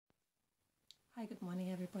Hi, good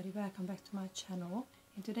morning everybody, welcome back to my channel.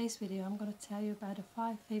 In today's video I'm going to tell you about the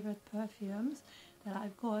 5 favorite perfumes that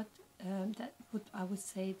I've got I would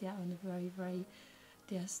say they are on a very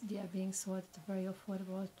they are being sold at a very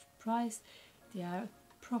affordable price. They are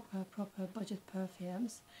proper budget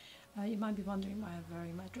perfumes. You might be wondering why I'm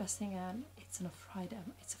wearing my dressing, and it's a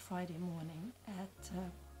Friday morning at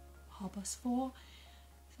 4:30.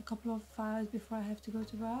 It's a couple of hours before I have to go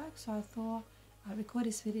to work, so I thought I'll record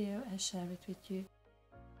this video and share it with you.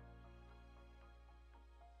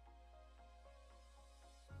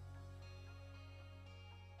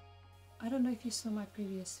 I don't know if you saw my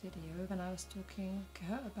previous video when I was talking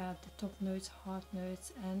about the top notes, heart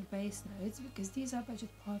notes and base notes, because these are budget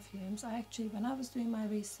perfumes. When I was doing my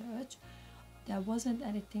research, there wasn't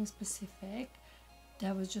anything specific.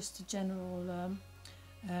 There was just a general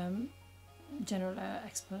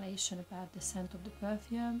explanation about the scent of the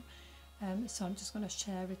perfume. So I'm just going to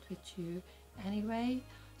share it with you anyway.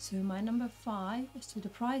 So my number 5, so the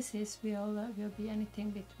prices will be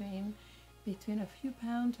anything between a few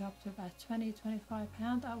pounds to up to about 20-25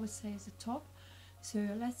 pounds, I would say, is the top. So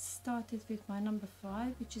let's start it with my number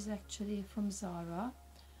 5, which is actually from Zara.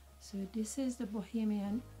 So this is the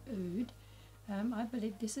Bohemian Oud. I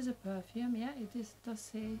believe this is a perfume. Yeah, does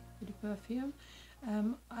say the perfume.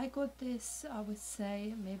 I got this, I would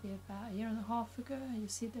say, maybe about a year and a half ago. You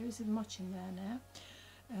see there isn't much in there now.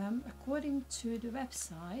 According to the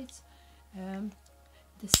website,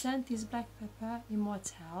 the scent is black pepper,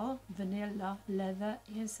 immortelle, vanilla, leather,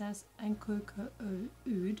 incense and cocoa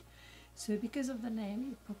oud. So because of the name,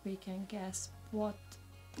 you probably can guess what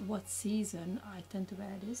season I tend to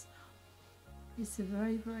wear this. It's a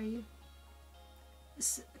very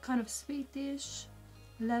kind of sweetish,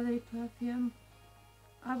 leathery perfume.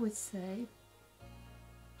 I would say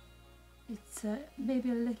it's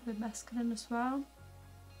maybe a little bit masculine as well,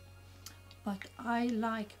 but I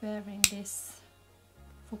like wearing this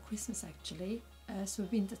for Christmas actually. So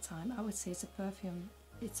winter time, I would say it's a perfume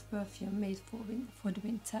made for the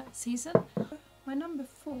winter season. My number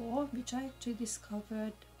 4, which I actually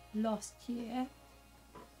discovered last year,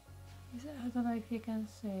 I don't know if you can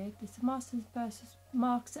see it, it's a Marks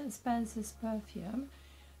and Spencer's perfume.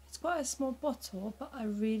 It's quite a small bottle, but I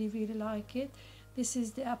really like it. This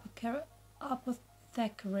is the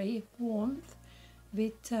Apothecary Warmth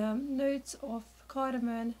with notes of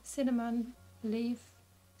cardamom, cinnamon, leaf,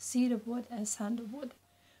 cedarwood and sandalwood.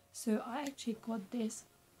 So I actually got this.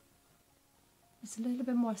 It's a little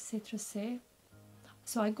bit more citrusy.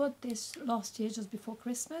 So I got this last year just before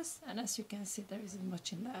Christmas, and as you can see, there isn't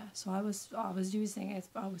much in there. So I was using it,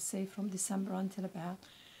 I would say, from December until about,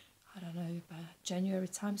 I don't know, about January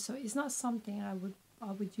time. So it's not something I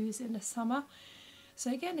would use in the summer. So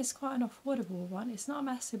again, it's quite an affordable one. It's not a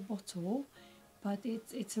massive bottle, but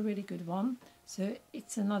it's a really good one. So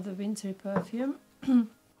it's another wintry perfume.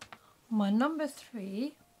 My number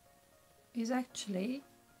 3 is actually,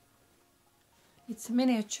 it's a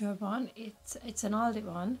miniature one. It's an Aldi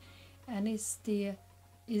one, and it's the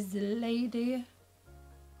Lady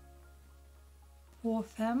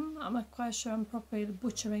Perfume. I'm not quite sure I'm properly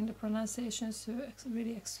butchering the pronunciation, so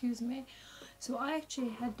really excuse me. So I actually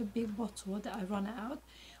had the big bottle that I run out,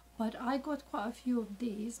 but I got quite a few of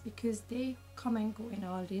these because they come and go in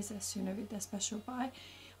Aldi's, as you know, with their special buy.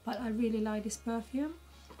 But I really like this perfume.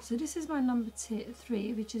 So this is my number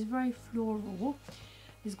 3, which is very floral.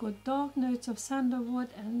 It's got dark notes of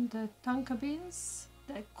sandalwood and tonka beans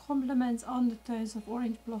that complements undertones of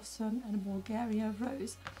orange blossom and Bulgarian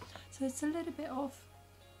rose. So it's a little bit of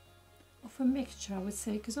a mixture, I would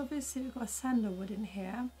say, because obviously we've got sandalwood in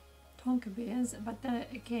here, tonka beans, but then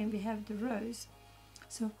again we have the rose.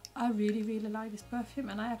 So I really like this perfume,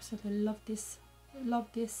 and I absolutely love this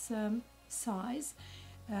size,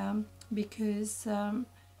 because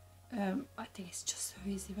I think it's just so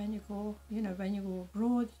easy when you go, when you go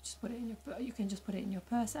abroad, you can just put it in your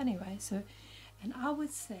purse anyway. So, and I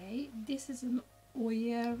would say this is an all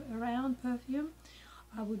year round perfume.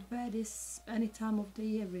 I would wear this any time of the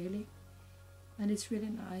year really, and it's really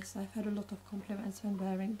nice. I've had a lot of compliments when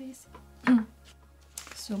wearing this.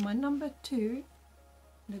 So my number 2,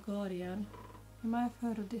 the Guardian. You might have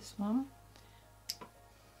heard of this one.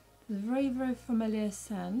 It's a very familiar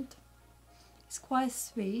scent. It's quite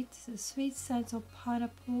sweet. It's a sweet scent of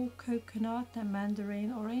pineapple, coconut and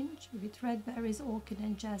mandarin orange with red berries, orchid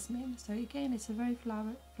and jasmine. So again, it's a very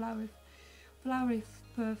flowery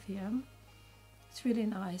perfume. It's really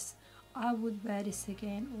nice. I would wear this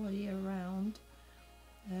again all year round,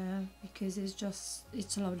 because it's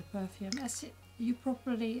a lovely perfume. As you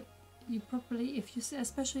probably,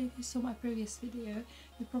 especially if you saw my previous video,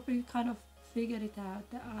 you probably kind of figured it out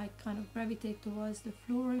that I kind of gravitate towards the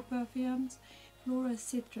floral perfumes, floral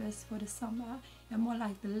citrus for the summer, and more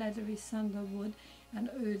like the leathery sandalwood and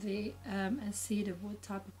earthy and cedarwood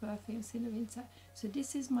type of perfumes in the winter. So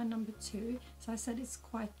this is my number 2. So I said it's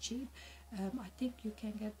quite cheap. I think you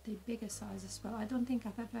can get the bigger size as well. I don't think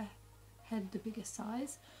I've ever had the bigger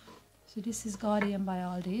size. So this is Guardian by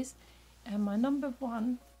Aldi's. And my number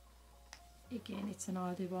 1, again it's an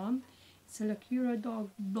Aldi one, it's a Lacura Dog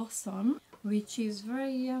Blossom, which is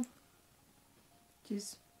very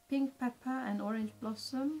just pink pepper and orange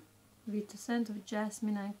blossom with the scent of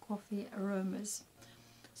jasmine and coffee aromas.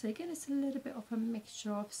 So again, it's a little bit of a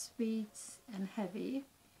mixture of sweets and heavy.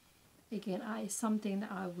 Again, it's something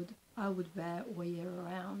that I would wear all year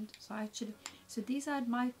round. So these are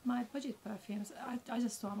my budget perfumes. I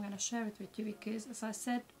just thought I'm going to share it with you because, as I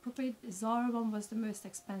said, probably the Zara one was the most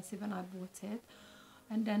expensive when I bought it,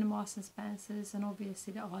 and then Marks and Spencer's, and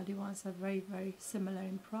obviously the Aldi ones are very, very similar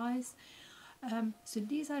in price. So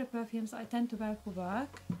these are the perfumes I tend to wear for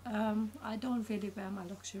work. I don't really wear my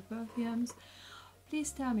luxury perfumes.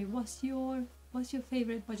 Please tell me, what's your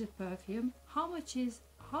favorite budget perfume? How much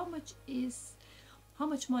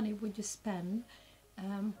money would you spend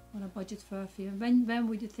on a budget perfume? When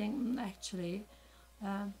would you think, actually,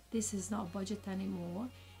 this is not budget anymore?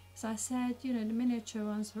 So I said, you know, the miniature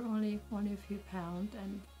ones were only a few pounds,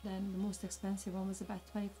 and then the most expensive one was about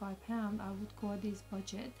 £25. I would call this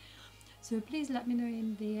budget. So please let me know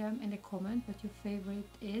in the comment what your favorite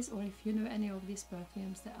is, or if you know any of these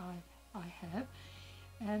perfumes that I have.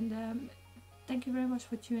 And thank you very much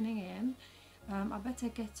for tuning in. I better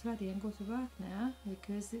get ready and go to work now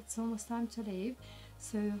because it's almost time to leave.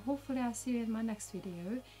 So hopefully I'll see you in my next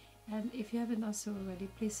video. And if you haven't done so already,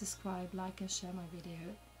 please subscribe, like and share my video.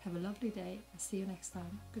 Have a lovely day. I'll see you next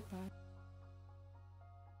time. Goodbye.